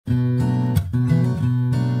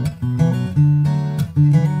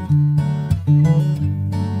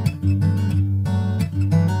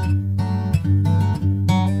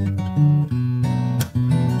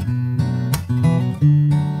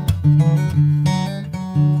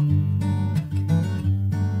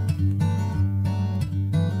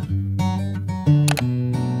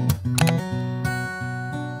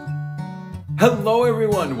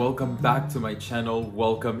everyone, welcome back to my channel.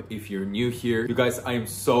 Welcome if you're new here. You guys, I am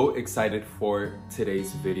so excited for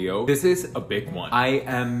today's video. This is a big one. I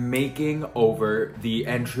am making over the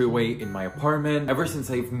entryway in my apartment. Ever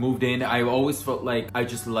since I've moved in, I've always felt like I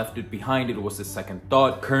just left it behind. It was a second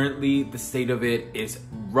thought. Currently, the state of it is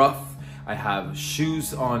rough. I have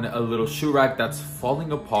shoes on a little shoe rack that's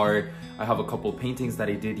falling apart. I have a couple paintings that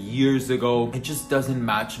I did years ago. It just doesn't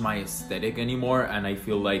match my aesthetic anymore, and I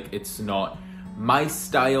feel like it's not my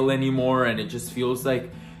style anymore, and it just feels like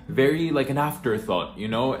very like an afterthought, you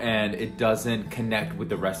know, and it doesn't connect with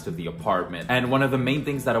the rest of the apartment. And one of the main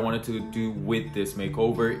things that I wanted to do with this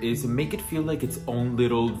makeover is make it feel like its own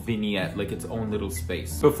little vignette, like its own little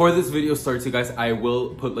space. Before this video starts, you guys, I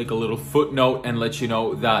will put like a little footnote and let you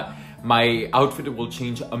know that my outfit will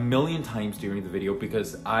change a million times during the video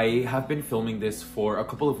because I have been filming this for a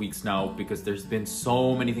couple of weeks now because there's been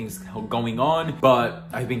so many things going on, but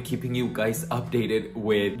I've been keeping you guys updated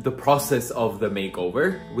with the process of the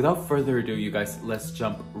makeover. Without further ado, you guys, let's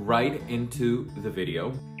jump right into the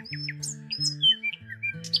video.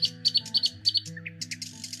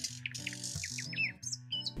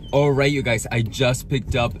 Alright, you guys, I just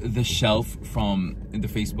picked up the shelf from the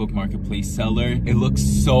Facebook Marketplace seller. It looks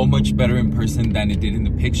so much better in person than it did in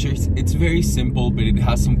the pictures. It's very simple, but it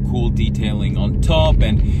has some cool detailing on top,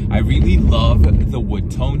 and I really love the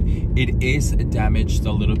wood tone. It is damaged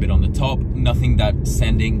a little bit on the top, nothing that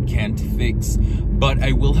sanding can't fix, but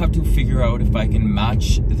I will have to figure out if I can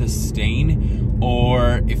match the stain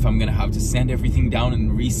or if I'm gonna have to sand everything down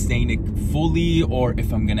and restain it fully, or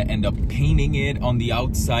if I'm gonna end up painting it on the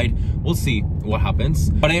outside. We'll see what happens.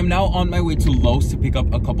 But I am now on my way to Lowe's to pick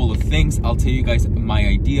up a couple of things. I'll tell you guys my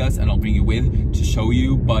ideas and I'll bring you with to show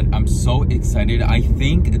you, but I'm so excited. I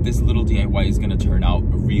think this little DIY is gonna turn out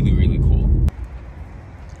really, really cool.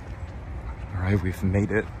 All right, we've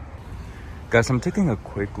made it. Guys, I'm taking a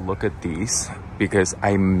quick look at these because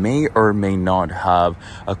I may or may not have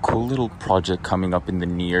a cool little project coming up in the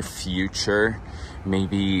near future,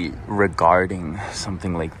 maybe regarding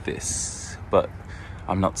something like this, but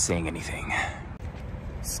I'm not saying anything.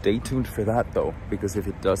 Stay tuned for that though, because if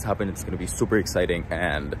it does happen, it's going to be super exciting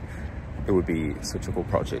and it would be such a cool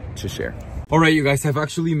project to share. All right, you guys, I've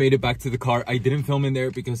actually made it back to the car. I didn't film in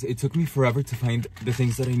there because it took me forever to find the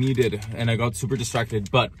things that I needed and I got super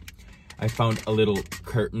distracted, but I found a little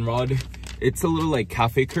curtain rod. It's a little like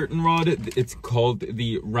cafe curtain rod. It's called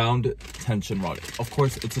the round tension rod. Of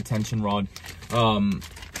course, it's a tension rod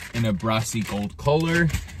in a brassy gold color.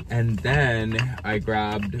 And then I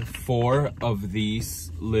grabbed 4 of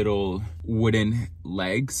these little wooden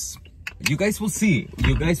legs. You guys will see.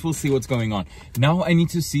 You guys will see what's going on. Now I need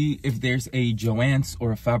to see if there's a Joann's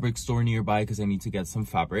or a fabric store nearby because I need to get some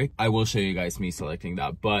fabric. I will show you guys me selecting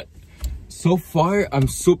that, but so far, I'm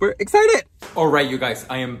super excited. All right, you guys,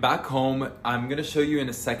 I am back home. I'm gonna show you in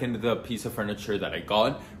a second the piece of furniture that I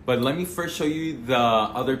got, but let me first show you the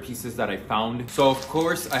other pieces that I found. So of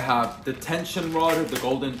course, I have the tension rod, the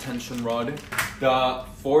golden tension rod, the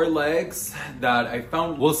 4 legs that I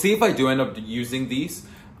found. We'll see if I do end up using these.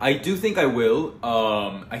 I do think I will.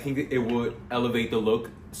 I think it would elevate the look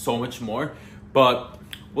so much more, but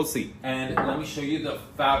we'll see. And let me show you the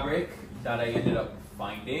fabric that I ended up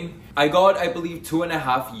finding. I got, I believe,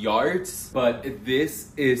 2.5 yards, but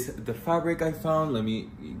this is the fabric I found. Let me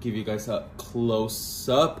give you guys a close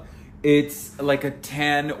up. It's like a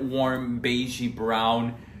tan, warm, beigey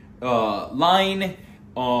brown line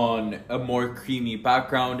on a more creamy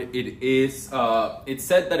background. It is it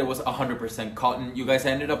said that it was 100% cotton. You guys, I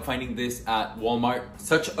ended up finding this at Walmart.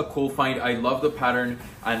 Such a cool find. I love the pattern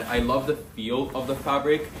and I love the feel of the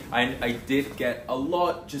fabric, and I did get a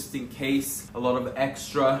lot just in case, a lot of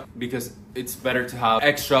extra, because it's better to have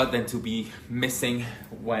extra than to be missing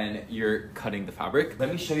when you're cutting the fabric.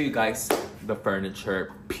 Let me show you guys the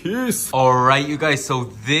furniture piece. All right, you guys, so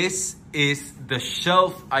this is the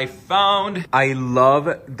shelf I found. I love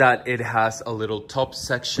that it has a little top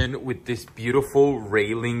section with this beautiful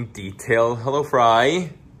railing detail. Hello,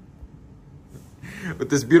 Fry.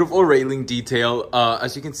 With this beautiful railing detail.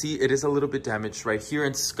 As you can see, it is a little bit damaged right here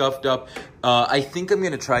and scuffed up. I think I'm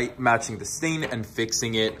gonna try matching the stain and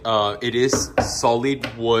fixing it. It is solid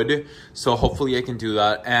wood, so hopefully I can do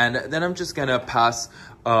that. And then I'm just gonna pass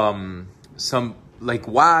some like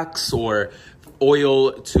wax or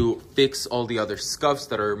oil to fix all the other scuffs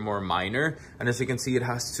that are more minor. And as you can see, it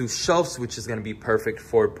has 2 shelves, which is going to be perfect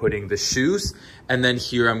for putting the shoes. And then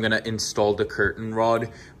here I'm going to install the curtain rod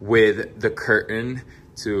with the curtain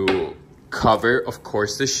to cover, of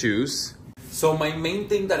course, the shoes. So my main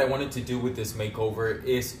thing that I wanted to do with this makeover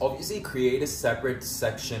is obviously create a separate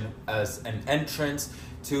section as an entrance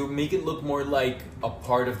to make it look more like a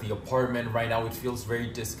part of the apartment. Right now it feels very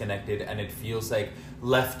disconnected and it feels like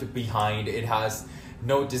left behind. It has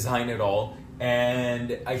no design at all.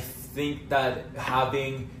 And I think that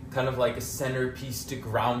having kind of like a centerpiece to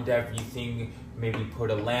ground everything, maybe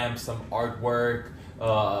put a lamp, some artwork,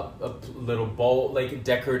 a little bowl, like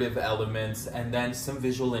decorative elements, and then some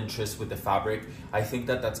visual interest with the fabric. I think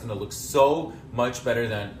that that's gonna look so much better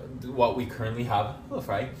than what we currently have. Hello,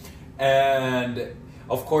 Fry. And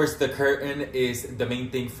of course the curtain is the main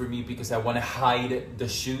thing for me because I want to hide the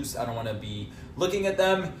shoes. I don't want to be looking at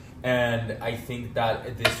them, and I think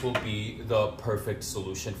that this will be the perfect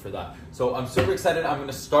solution for that. So I'm super excited. I'm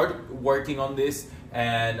gonna start working on this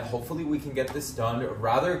and hopefully we can get this done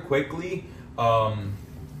rather quickly.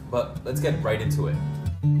 But let's get right into it.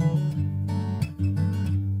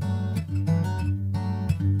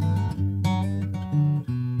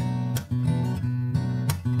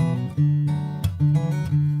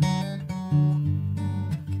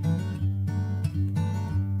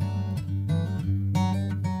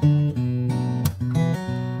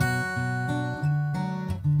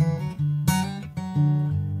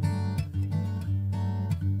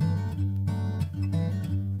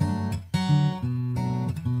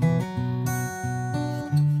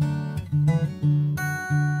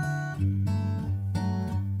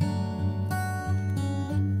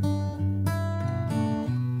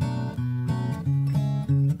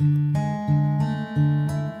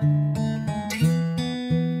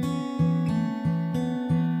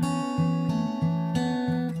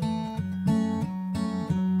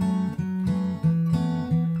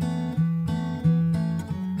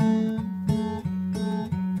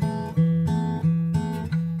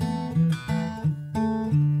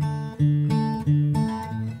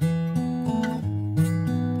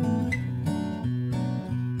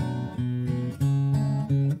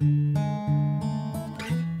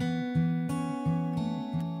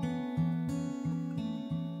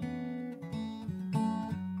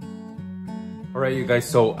 Alright you guys,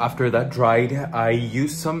 so after that dried, I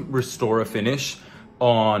used some Restore Finish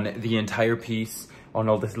on the entire piece, on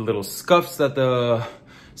all the little scuffs that the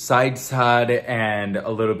sides had, and a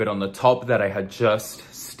little bit on the top that I had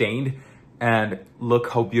just stained. And look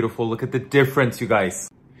how beautiful, look at the difference, you guys.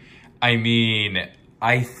 I mean,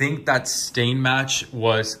 I think that stain match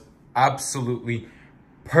was absolutely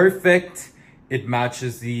perfect. It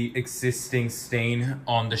matches the existing stain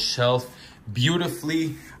on the shelf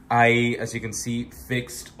beautifully. I, as you can see,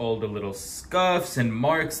 fixed all the little scuffs and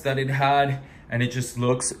marks that it had, and it just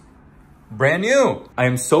looks brand new. I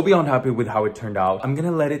am so beyond happy with how it turned out. I'm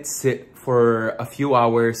gonna let it sit for a few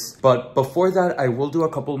hours, but before that, I will do a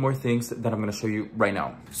couple more things that I'm gonna show you right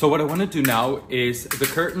now. So what I wanna do now is the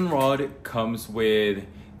curtain rod comes with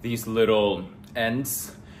these little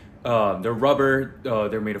ends. They're rubber,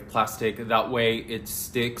 they're made of plastic. That way it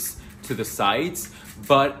sticks to the sides,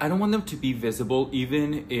 but I don't want them to be visible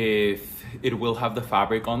even if it will have the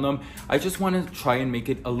fabric on them. I just want to try and make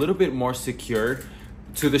it a little bit more secure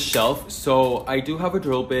to the shelf. So I do have a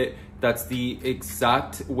drill bit that's the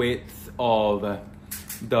exact width of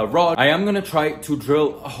the rod. I am gonna try to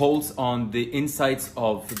drill holes on the insides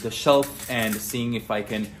of the shelf and seeing if I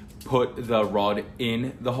can put the rod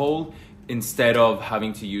in the hole instead of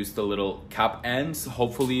having to use the little cap ends.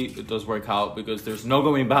 Hopefully it does work out because there's no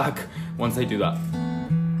going back once I do that.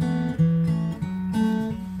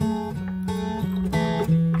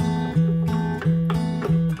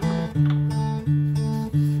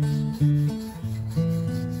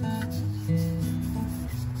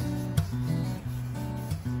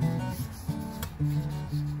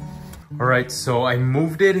 All right, so I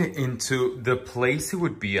moved it into the place it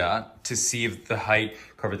would be at to see if the height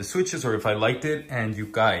covered the switches or if I liked it. And you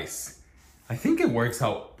guys, I think it works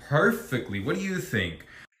out perfectly. What do you think?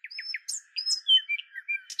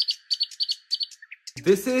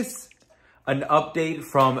 This is an update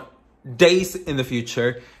from days in the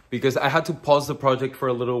future because I had to pause the project for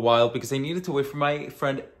a little while because I needed to wait for my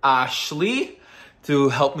friend Ashley to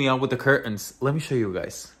help me out with the curtains. Let me show you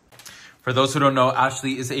guys. For those who don't know,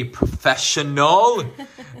 Ashley is a professional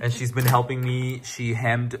and she's been helping me. She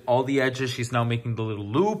hemmed all the edges. She's now making the little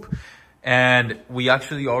loop. And we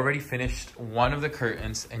actually already finished one of the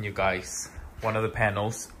curtains. And you guys, one of the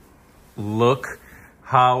panels. Look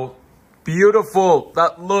how beautiful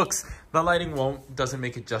that looks. The lighting doesn't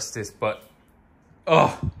make it justice, but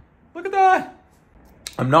oh, look at that.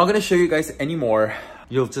 I'm not going to show you guys anymore.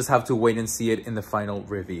 You'll just have to wait and see it in the final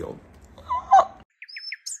reveal.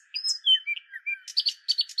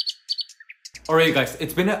 Alright guys,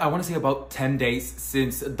 it's been, I want to say about 10 days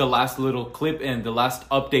since the last little clip and the last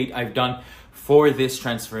update I've done for this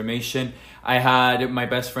transformation. I had my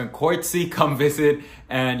best friend Courtsy come visit,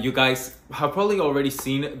 and you guys have probably already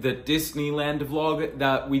seen the Disneyland vlog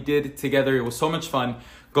that we did together. It was so much fun.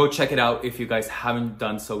 Go check it out if you guys haven't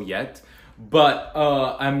done so yet. But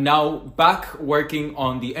I'm now back working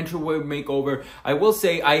on the entryway makeover. I will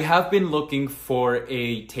say I have been looking for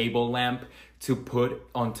a table lamp to put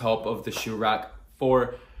on top of the shoe rack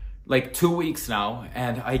for like 2 weeks now,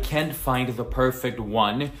 and I can't find the perfect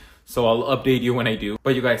one. So I'll update you when I do.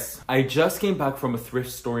 But you guys, I just came back from a thrift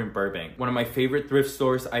store in Burbank. One of my favorite thrift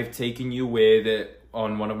stores. I've taken you with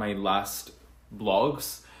on one of my last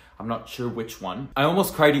vlogs. I'm not sure which one. I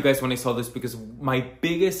almost cried, you guys, when I saw this, because my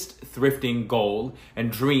biggest thrifting goal and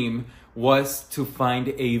dream was to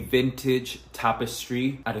find a vintage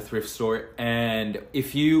tapestry at a thrift store. And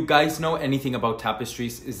if you guys know anything about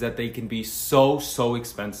tapestries, is that they can be so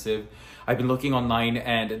expensive. I've been looking online,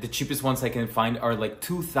 and the cheapest ones I can find are like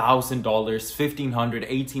 $2,000, $1,500,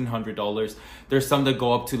 $1,800. There's some that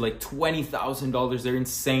go up to like $20,000. They're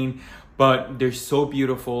insane, but they're so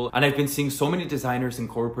beautiful. And I've been seeing so many designers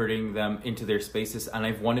incorporating them into their spaces, and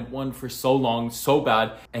I've wanted one for so long, so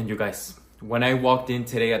bad. And you guys, when I walked in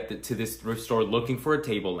today to this thrift store looking for a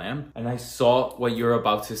table lamp, and I saw what you're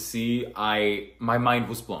about to see, my mind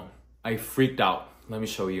was blown. I freaked out. Let me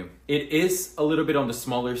show you. It is a little bit on the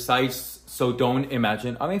smaller size, so don't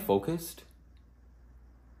imagine. Am I focused?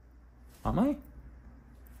 Am I?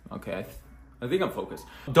 Okay, I think I'm focused.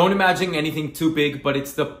 Don't imagine anything too big, but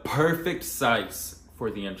it's the perfect size for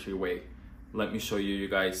the entryway. Let me show you, you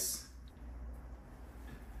guys.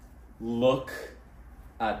 Look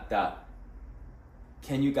at that.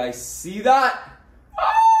 Can you guys see that?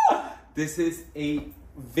 Ah! This is a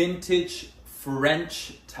vintage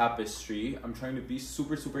French tapestry. I'm trying to be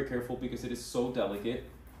super careful because it is so delicate.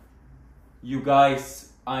 You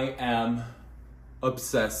guys, I am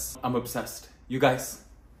obsessed. I'm obsessed. You guys,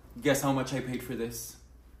 guess how much I paid for this?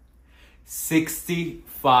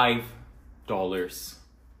 $65.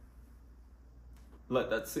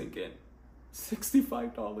 Let that sink in.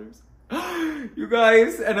 $65. You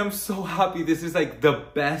guys, and I'm so happy. This is like the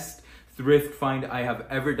best thrift find I have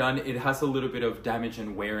ever done. It has a little bit of damage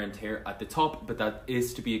and wear and tear at the top, but that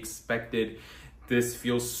is to be expected. This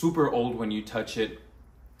feels super old when you touch it.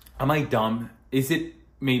 Am I dumb? Is it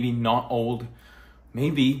maybe not old?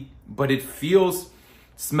 Maybe, but it feels,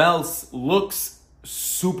 smells, looks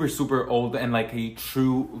super old and like a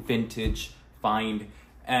true vintage find.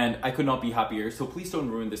 And I could not be happier. So please don't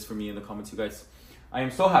ruin this for me in the comments, you guys. I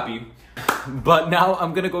am so happy. But now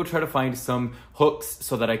I'm gonna go try to find some hooks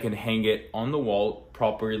so that I can hang it on the wall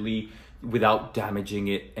properly without damaging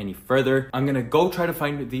it any further. I'm gonna go try to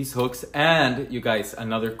find these hooks. And you guys,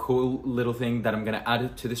 another cool little thing that I'm gonna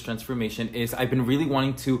add to this transformation is I've been really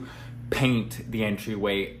wanting to paint the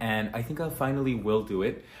entryway, and I think I finally will do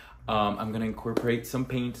it. I'm gonna incorporate some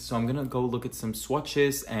paint, so I'm gonna go look at some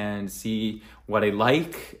swatches and see what I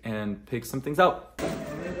like and pick some things out.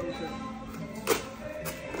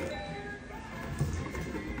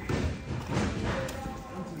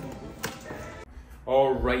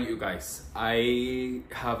 All right, you guys, I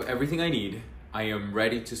have everything I need. I am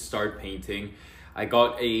ready to start painting. I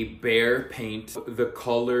got a Bear paint, the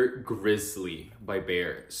color Grizzly by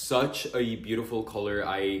Bear. Such a beautiful color.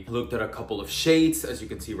 I looked at a couple of shades, as you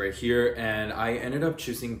can see right here, and I ended up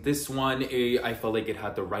choosing this one. I felt like it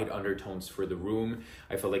had the right undertones for the room.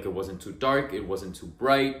 I felt like it wasn't too dark, it wasn't too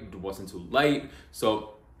bright, it wasn't too light.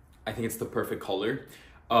 So I think it's the perfect color.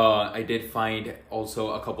 I did find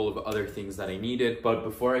also a couple of other things that I needed, but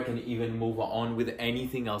before I can even move on with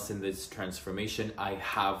anything else in this transformation, I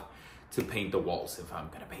have to paint the walls if I'm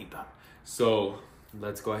gonna paint them. So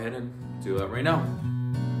let's go ahead and do that right now.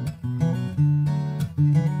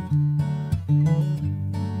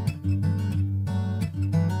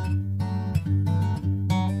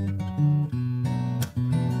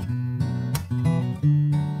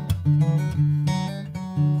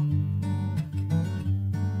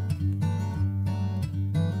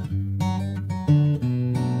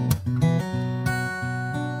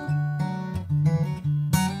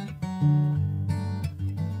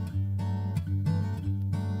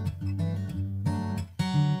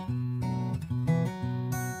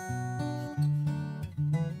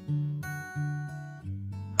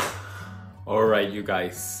 All right, you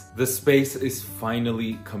guys, the space is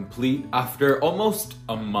finally complete after almost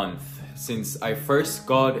a month since I first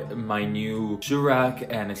got my new shoe rack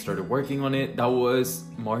and I started working on it. That was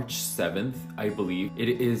March 7th, I believe. It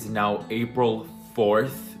is now April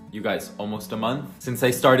 4th you guys, almost a month since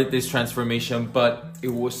I started this transformation, but it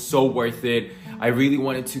was so worth it. I really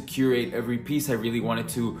wanted to curate every piece. I really wanted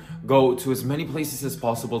to go to as many places as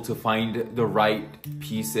possible to find the right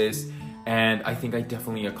pieces. And I think I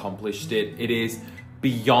definitely accomplished it. It is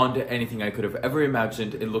beyond anything I could have ever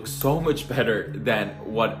imagined. It looks so much better than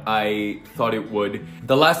what I thought it would.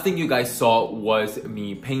 The last thing you guys saw was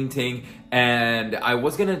me painting, and I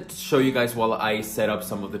was gonna show you guys while I set up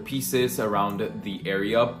some of the pieces around the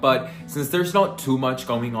area, but since there's not too much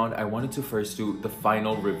going on, I wanted to first do the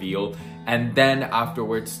final reveal and then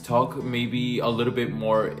afterwards talk maybe a little bit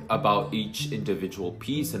more about each individual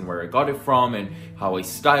piece and where I got it from and how I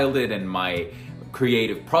styled it and my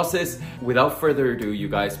creative process. Without further ado, you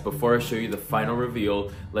guys, before I show you the final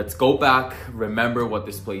reveal, let's go back, remember what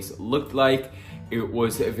this place looked like. It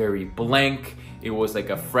was very blank. It was like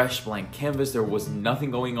a fresh blank canvas. There was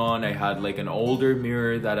nothing going on. I had like an older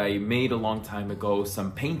mirror that I made a long time ago,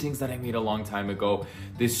 some paintings that I made a long time ago,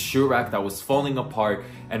 this shoe rack that was falling apart,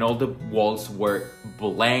 and all the walls were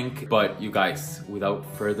blank. But you guys, without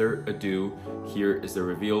further ado, here is the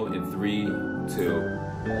reveal in 3, 2,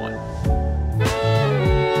 1.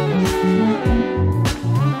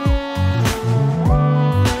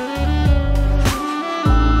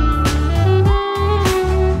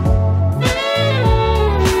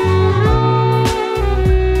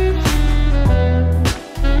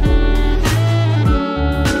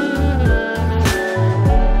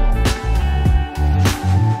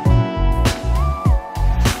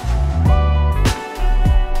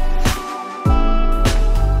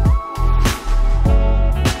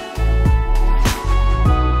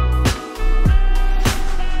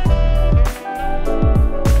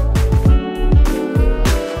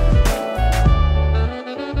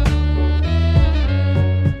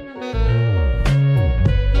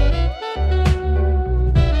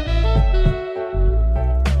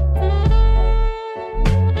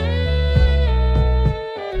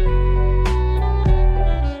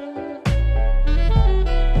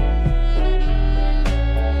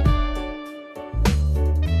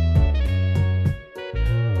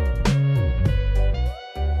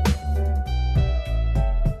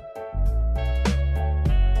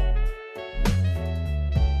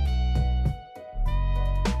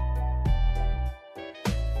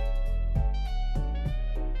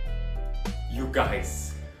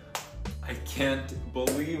 Guys, I can't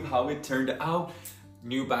believe how it turned out.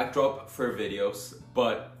 New backdrop for videos,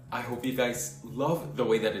 but I hope you guys love the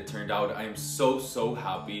way that it turned out. I am so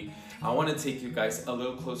happy. I want to take you guys a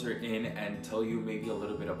little closer in and tell you maybe a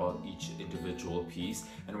little bit about each individual piece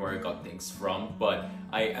and where I got things from, but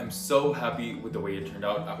I am so happy with the way it turned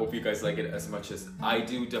out. I hope you guys like it as much as I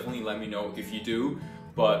do. Definitely let me know if you do,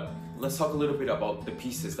 but let's talk a little bit about the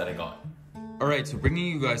pieces that I got. Alright, so bringing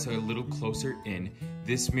you guys a little closer in,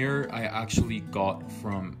 this mirror I actually got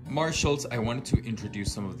from Marshall's. I wanted to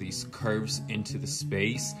introduce some of these curves into the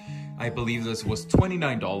space. I believe this was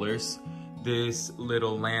 $29. This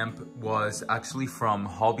little lamp was actually from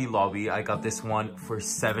Hobby Lobby. I got this one for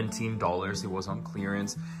 $17. It was on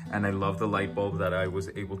clearance, and I love the light bulb that I was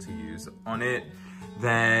able to use on it.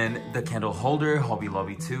 Then the candle holder, Hobby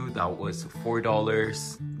Lobby too, that was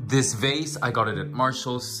 $4. This vase, I got it at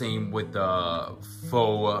Marshall's, same with the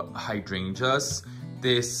faux hydrangeas.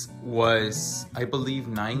 This was, I believe,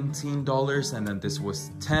 $19, and then this was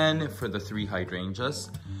 $10 for the 3 hydrangeas.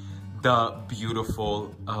 The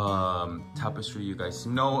beautiful tapestry, you guys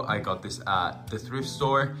know, I got this at the thrift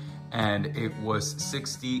store, and it was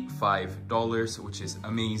 $65, which is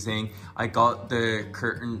amazing. I got the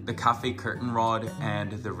curtain, the cafe curtain rod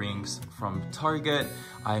and the rings from Target.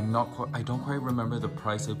 I don't quite remember the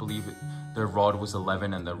price. I believe the rod was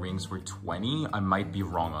 $11 and the rings were $20. I might be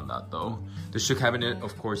wrong on that though. The shoe cabinet,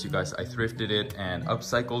 of course, you guys, I thrifted it and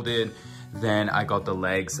upcycled it. Then I got the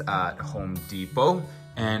legs at Home Depot.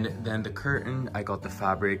 And then the curtain, I got the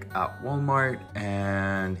fabric at Walmart,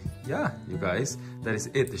 and yeah, you guys, that is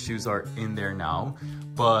it. The shoes are in there now,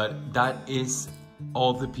 but that is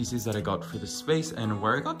all the pieces that I got for the space and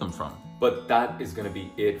where I got them from. But that is gonna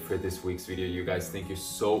be it for this week's video, you guys. Thank you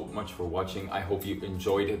so much for watching. I hope you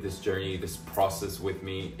enjoyed this journey, this process with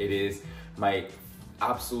me. It is my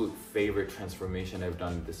absolute favorite transformation I've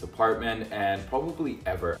done in this apartment, and probably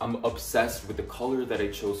ever. I'm obsessed with the color that I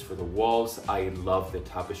chose for the walls. I love the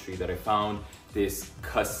tapestry that I found, this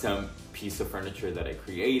custom piece of furniture that I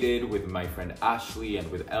created with my friend Ashley and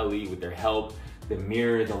with Ellie with their help, the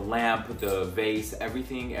mirror, the lamp, the vase,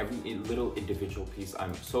 everything, every little individual piece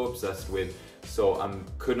I'm so obsessed with. So I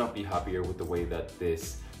could not be happier with the way that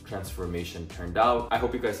this transformation turned out. I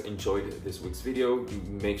hope you guys enjoyed this week's video.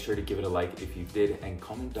 Make sure to give it a like if you did, and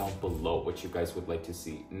comment down below what you guys would like to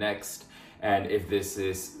see next, and if this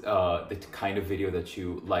is the kind of video that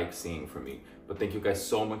you like seeing from me. But thank you guys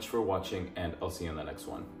so much for watching, and I'll see you in the next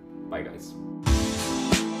one. Bye guys.